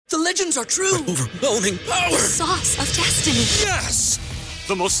The legends are true. Overwhelming power! Sauce of destiny. Yes!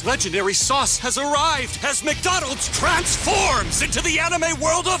 The most legendary sauce has arrived as McDonald's transforms into the anime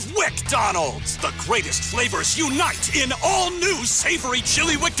world of WickDonald's. The greatest flavors unite in all new savory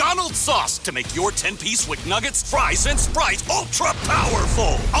chili McDonald's sauce to make your 10-piece Wick Nuggets, fries, and Sprite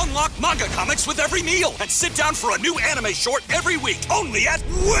ultra-powerful. Unlock manga comics with every meal and sit down for a new anime short every week only at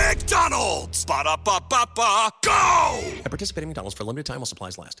WickDonald's. Ba-da-ba-ba-ba, go! At participating McDonald's for a limited time while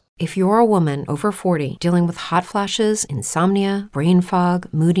supplies last. If you're a woman over 40 dealing with hot flashes, insomnia, brain fog,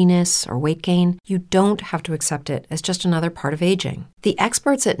 moodiness, or weight gain, you don't have to accept it as just another part of aging. The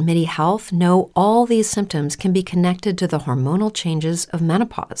experts at MIDI Health know all these symptoms can be connected to the hormonal changes of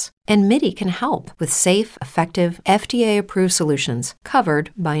menopause. And MIDI can help with safe, effective, FDA-approved solutions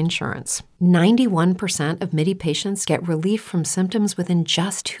covered by insurance. 91% of MIDI patients get relief from symptoms within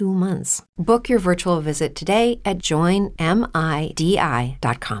just 2 months. Book your virtual visit today at joinmidi.com.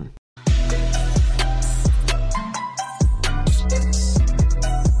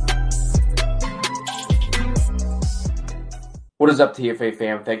 What is up, TFA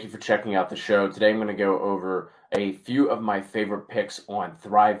fam? Thank you for checking out the show. Today I'm going to go over a few of my favorite picks on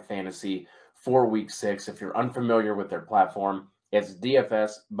Thrive Fantasy for Week 6. If you're unfamiliar with their platform, it's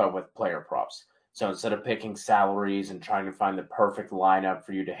DFS, but with player props. So instead of picking salaries and trying to find the perfect lineup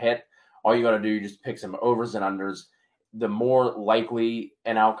for you to hit, all you got to do is just pick some overs and unders. The more likely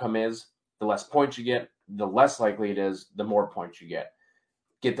an outcome is, the less points you get. The less likely it is, the more points you get.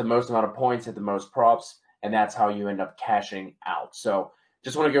 Get the most amount of points, hit the most props, and that's how you end up cashing out. So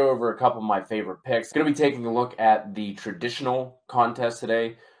just want to go over a couple of my favorite picks. Going to be taking a look at the traditional contest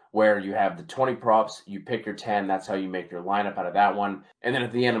today, where you have the 20 props, you pick your 10, that's how you make your lineup out of that one. And then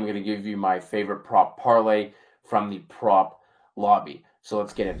at the end, I'm going to give you my favorite prop parlay from the prop lobby. So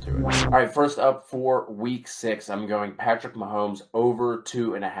let's get into it. All right, first up for Week 6, I'm going Patrick Mahomes over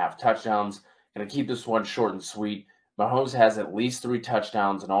 2.5 touchdowns. Going to keep this one short and sweet. Mahomes has at least 3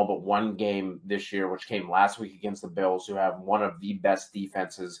 touchdowns in all but one game this year, which came last week against the Bills, who have one of the best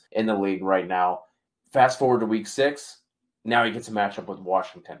defenses in the league right now. Fast forward to Week 6, now he gets a matchup with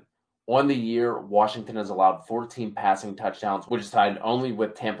Washington. On the year, Washington has allowed 14 passing touchdowns, which is tied only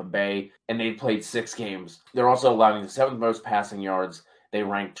with Tampa Bay, and they've played 6 games. They're also allowing the 7th most passing yards. They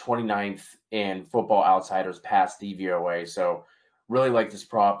rank 29th in Football Outsiders pass DVOA, so really like this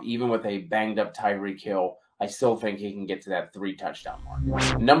prop. Even with a banged-up Tyreek Hill, I still think he can get to that 3-touchdown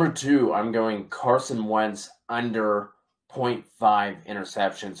mark. Number 2, I'm going Carson Wentz under 0.5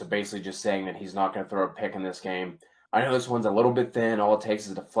 interceptions. So basically just saying that he's not going to throw a pick in this game. I know this one's a little bit thin. All it takes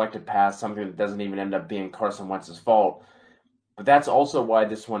is a deflected pass, something that doesn't even end up being Carson Wentz's fault. But that's also why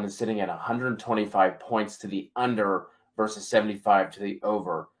this one is sitting at 125 points to the under versus 75 to the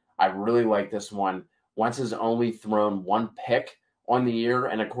over. I really like this one. Wentz has only thrown 1 pick on the year,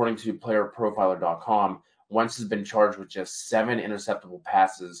 and according to playerprofiler.com, Wentz has been charged with just 7 interceptable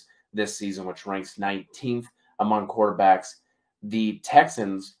passes this season, which ranks 19th among quarterbacks. The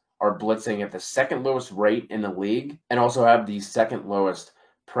Texans are blitzing at the 2nd lowest rate in the league and also have the 2nd lowest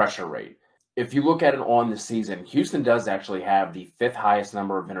pressure rate. If you look at it on the season, Houston does actually have the 5th highest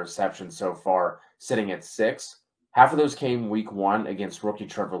number of interceptions so far, sitting at 6. Half of those came Week 1 against rookie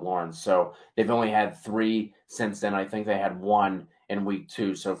Trevor Lawrence. So they've only had 3 since then. I think they had 1 in Week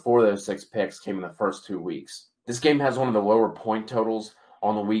 2. So 4 of those 6 picks came in the first 2 weeks. This game has one of the lower point totals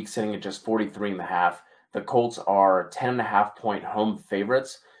on the week, sitting at just 43.5. The Colts are 10.5 point home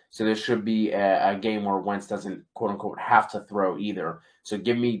favorites. So this should be a game where Wentz doesn't, quote unquote, have to throw either. So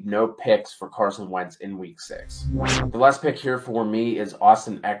give me no picks for Carson Wentz in Week 6. The last pick here for me is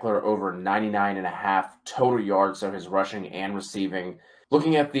Austin Eckler over 99.5 total yards, so his rushing and receiving.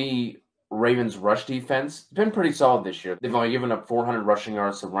 Looking at the Ravens rush defense, it's been pretty solid this year. They've only given up 400 rushing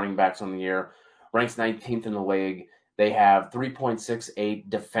yards to running backs on the year, ranks 19th in the league. They have 3.68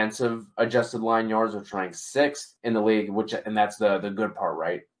 defensive adjusted line yards, which ranks 6th in the league, and that's the good part,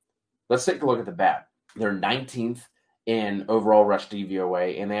 right? Let's take a look at the bad. They're 19th in overall rush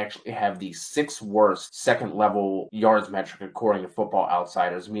DVOA, and they actually have the 6th worst second level yards metric according to Football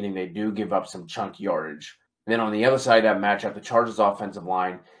Outsiders, meaning they do give up some chunk yardage. And then on the other side of that matchup, the Chargers offensive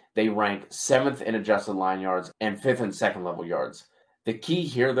line, they rank 7th in adjusted line yards and 5th in second level yards. The key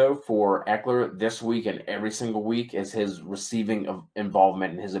here, though, for Eckler this week and every single week is his receiving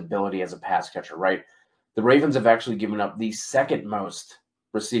involvement and his ability as a pass catcher, right? The Ravens have actually given up the 2nd most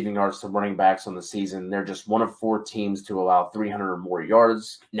receiving yards to running backs on the season. They're just one of 4 teams to allow 300 or more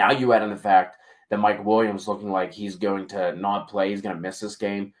yards. Now you add in the fact that Mike Williams looking like he's going to not play. He's going to miss this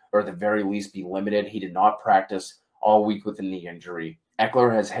game, or at the very least be limited. He did not practice all week with a knee injury.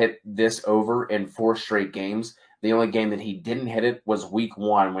 Eckler has hit this over in 4 straight games. The only game that he didn't hit it was week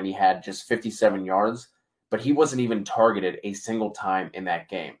 1 when he had just 57 yards, but he wasn't even targeted a single time in that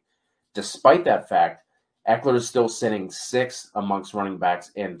game. Despite that fact, Eckler is still sitting 6th amongst running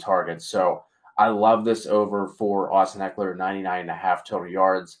backs in targets. So I love this over for Austin Eckler, 99.5 total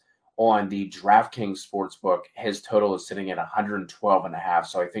yards. On the DraftKings Sportsbook, his total is sitting at 112.5.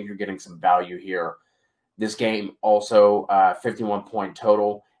 So I think you're getting some value here. This game also 51-point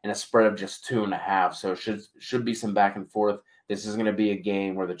total and a spread of just 2.5. So should be some back and forth. This is going to be a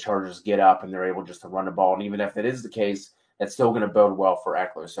game where the Chargers get up and they're able just to run the ball. And even if it is the case, that's still going to bode well for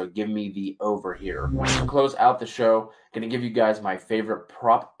Eckler. So give me the over here. To close out the show, going to give you guys my favorite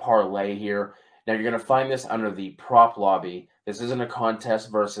prop parlay here. Now, you're going to find this under the prop lobby. This isn't a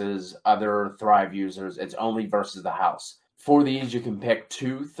contest versus other Thrive users. It's only versus the house. For these, you can pick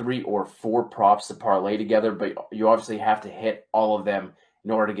 2, 3, or 4 props to parlay together, but you obviously have to hit all of them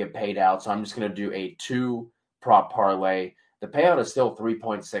in order to get paid out. So I'm just going to do a 2-prop parlay. The payout is still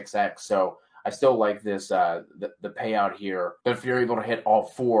 3.6x, so I still like this, the payout here. But if you're able to hit all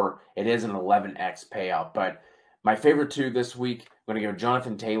 4, it is an 11x payout. But my favorite 2 this week, I'm going to go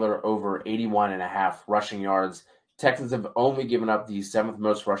Jonathan Taylor over 81.5 rushing yards. Texans have only given up the 7th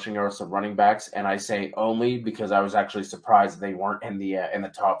most rushing yards to running backs, and I say only because I was actually surprised that they weren't in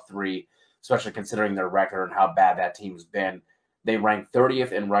the top 3, especially considering their record and how bad that team's been. They ranked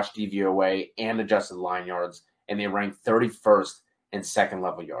 30th in rush DVOA and adjusted line yards, and they ranked 31st in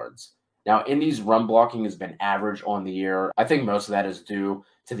second-level yards. Now, Indy's run blocking has been average on the year. I think most of that is due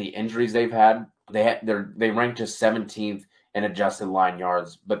to the injuries they've had. They ranked just 17th in adjusted line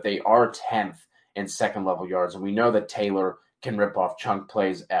yards, but they are 10th in second-level yards. And we know that Taylor can rip off chunk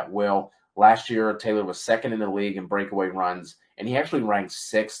plays at will. Last year, Taylor was 2nd in the league in breakaway runs, and he actually ranked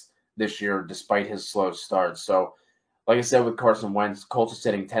 6th this year despite his slow start. So, like I said with Carson Wentz, Colts are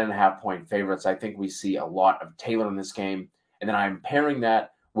sitting 10.5-point favorites. I think we see a lot of Taylor in this game. And then I'm pairing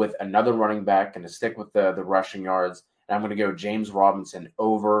that with another running back and to stick with the rushing yards. And I'm going to go James Robinson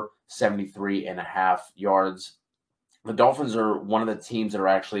over 73.5 yards. The Dolphins are one of the teams that are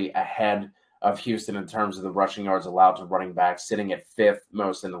actually ahead of Houston in terms of the rushing yards allowed to running backs, sitting at 5th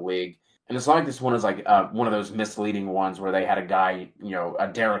most in the league. And it's not like this one is like one of those misleading ones where they had a guy, a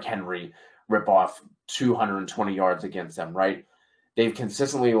Derrick Henry rip off 220 yards against them, right? They've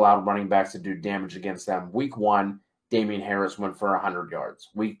consistently allowed running backs to do damage against them. Week 1, Damian Harris went for 100 yards.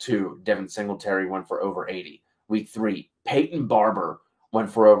 Week 2, Devin Singletary went for over 80. Week 3, Peyton Barber went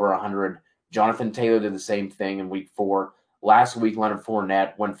for over 100. Jonathan Taylor did the same thing in week 4. Last week, Leonard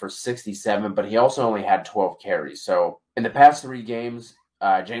Fournette went for 67, but he also only had 12 carries. So in the past 3 games,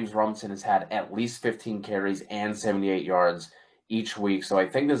 James Robinson has had at least 15 carries and 78 yards each week. So I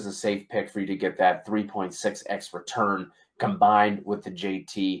think this is a safe pick for you to get that 3.6x return combined with the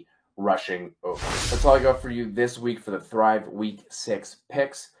JT rushing over. That's all I got for you this week for the Thrive Week 6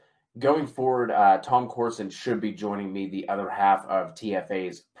 picks. Going forward, Tom Corson should be joining me the other half of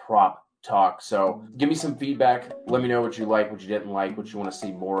TFA's prop talk. So give me some feedback. Let me know what you like, what you didn't like, what you want to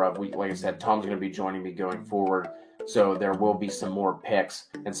see more of. Like I said, Tom's going to be joining me going forward. So there will be some more picks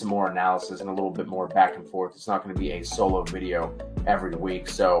and some more analysis and a little bit more back and forth. It's not going to be a solo video every week.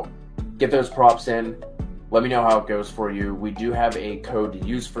 So get those props in. Let me know how it goes for you. We do have a code to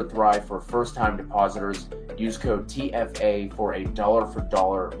use for Thrive for first-time depositors. Use code TFA for a dollar for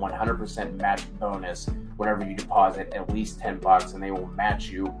dollar 100% match bonus whenever you deposit at least $10, and they will match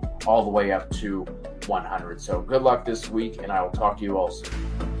you all the way up to $100. So good luck this week, and I will talk to you all soon.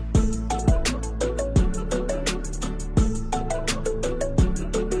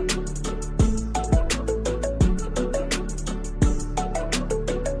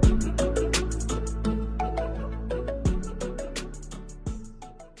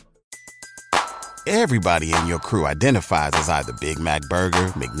 Everybody in your crew identifies as either Big Mac Burger,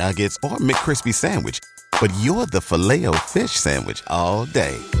 McNuggets, or McCrispy Sandwich. But you're the Filet-O-Fish Sandwich all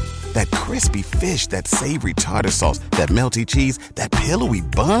day. That crispy fish, that savory tartar sauce, that melty cheese, that pillowy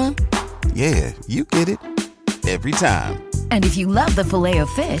bun. Yeah, you get it. Every time. And if you love the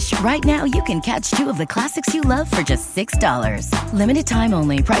Filet-O-Fish, right now you can catch 2 of the classics you love for just $6. Limited time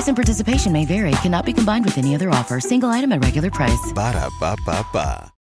only. Price and participation may vary. Cannot be combined with any other offer. Single item at regular price. Ba-da-ba-ba-ba.